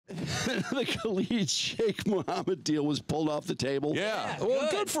the Khalid Sheikh Mohammed deal was pulled off the table. Yeah. Well,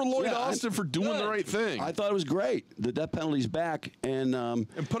 good for Lloyd Austin for doing the right thing. I thought it was great. The death penalty's back, and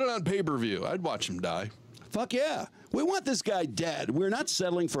put it on pay-per-view. I'd watch him die. Fuck yeah. We want this guy dead. We're not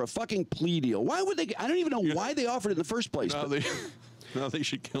settling for a fucking plea deal. Why would they? I don't even know why they offered it in the first place. No, they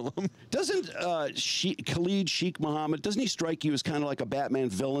should kill him. Doesn't Khalid Sheikh Mohammed, doesn't he strike you as kind of like a Batman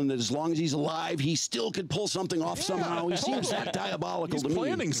villain that as long as he's alive, he still could pull something off somehow? He seems that diabolical to me. He's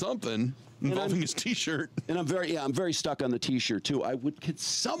planning something involving his T-shirt. And I'm very stuck on the T-shirt too. Could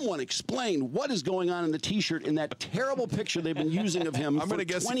someone explain what is going on in the T-shirt in that terrible picture they've been using of him for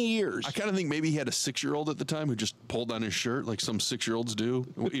 20 years? I kind of think maybe he had a 6-year-old at the time who just pulled on his shirt like some 6-year-olds do,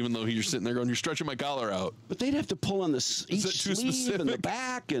 even though you're sitting there going, "You're stretching my collar out." But they'd have to pull on each sleeve and the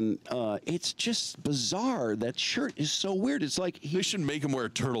back, and it's just bizarre. That shirt is so weird. It's like they should make him wear a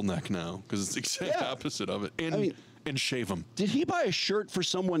turtleneck now because it's the exact opposite of it. And shave him. Did he buy a shirt for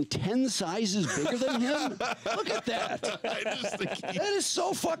someone 10 sizes bigger than him? Look at that. I just think that is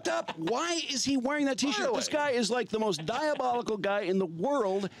so fucked up. Why is he wearing that T-shirt? This guy is like the most diabolical guy in the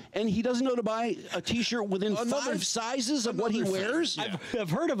world, and he doesn't know to buy a T-shirt within 5 sizes of what he wears? Yeah. I've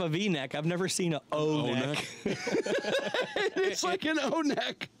heard of a V-neck. I've never seen an O-neck. It's like an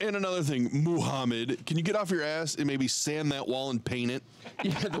O-neck. And another thing, Muhammad, can you get off your ass and maybe sand that wall and paint it?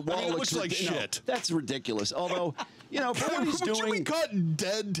 Yeah, the wall looks like shit. That's ridiculous. Although, for what he's doing. Would you be caught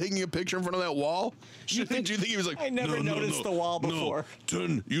dead taking a picture in front of that wall? Do you think he was like, I never noticed the wall before.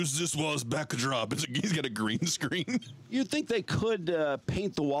 Use this wall as backdrop. He's got a green screen. You'd think they could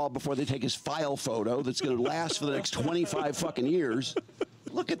paint the wall before they take his file photo that's going to last for the next 25 fucking years.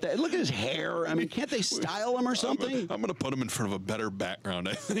 Look at that. Look at his hair. I mean, can't they style him or something? I'm going to put him in front of a better background,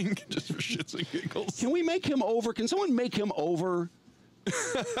 I think, just for shits and giggles. Can we make him over? Can someone make him over?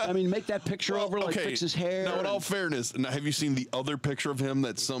 I mean, make that picture over, like fix his hair. Now, in all fairness, have you seen the other picture of him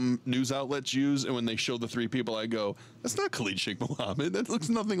that some news outlets use? And when they show the 3 people, I go, that's not Khalid Sheikh Mohammed. That looks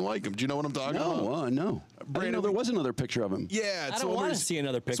nothing like him. Do you know what I'm talking about? No. Brandon, there was another picture of him. Yeah. I don't want to see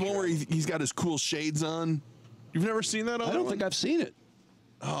another picture. It's one where he's got his cool shades on. You've never seen that? I don't think I've seen it.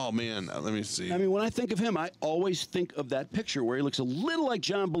 Oh, man. Let me see. I mean, when I think of him, I always think of that picture where he looks a little like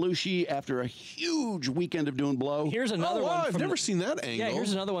John Belushi after a huge weekend of doing blow. Here's another one. I've never seen that angle. Yeah,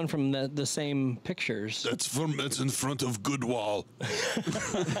 here's another one from the same pictures. That's in front of Good Wall.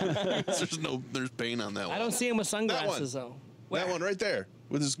 There's paint on that one. I don't see him with sunglasses, though. That one right there.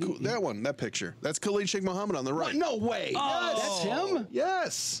 With his that picture. That's Khalid Sheikh Mohammed on the right. What? No way. Oh. That's him?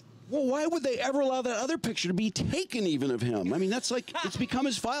 Yes. Well, why would they ever allow that other picture to be taken even of him? I mean, that's like, it's become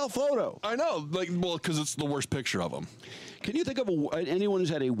his file photo. I know, because it's the worst picture of him. Can you think of anyone who's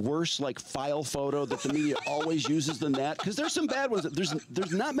had a worse, file photo that the media always uses than that? Because there's some bad ones.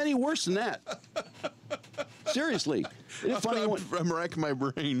 There's not many worse than that. Seriously. It's funny I'm racking my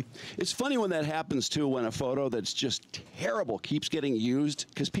brain. It's funny when that happens, too, when a photo that's just terrible keeps getting used,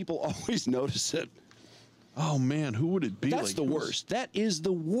 because people always notice it. Oh, man, who would it be? That's the worst. That is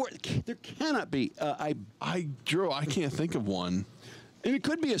the worst. There cannot be. Drew, I can't think of one. And it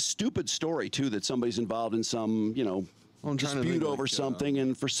could be a stupid story, too, that somebody's involved in some, dispute over something,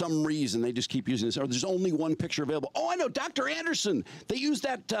 and for some reason they just keep using this. Or there's only one picture available. Oh, I know, Dr. Anderson. They used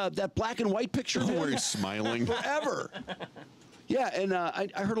that black and white picture where he's smiling forever. Yeah, and I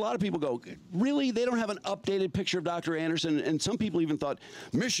heard a lot of people go, really? They don't have an updated picture of Dr. Anderson? And some people even thought,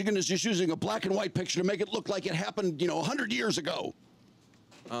 Michigan is just using a black and white picture to make it look like it happened, 100 years ago.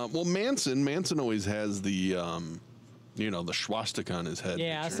 Well, Manson always has the, the swastika on his head.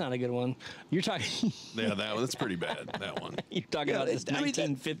 Yeah, that's not a good one. You're talking... Yeah, that's pretty bad, that one. You're talking about this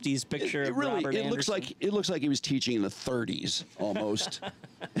 1950s picture of Robert Anderson. It looks like he was teaching in the 30s, almost.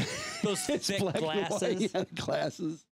 Those thick glasses. Yeah, glasses.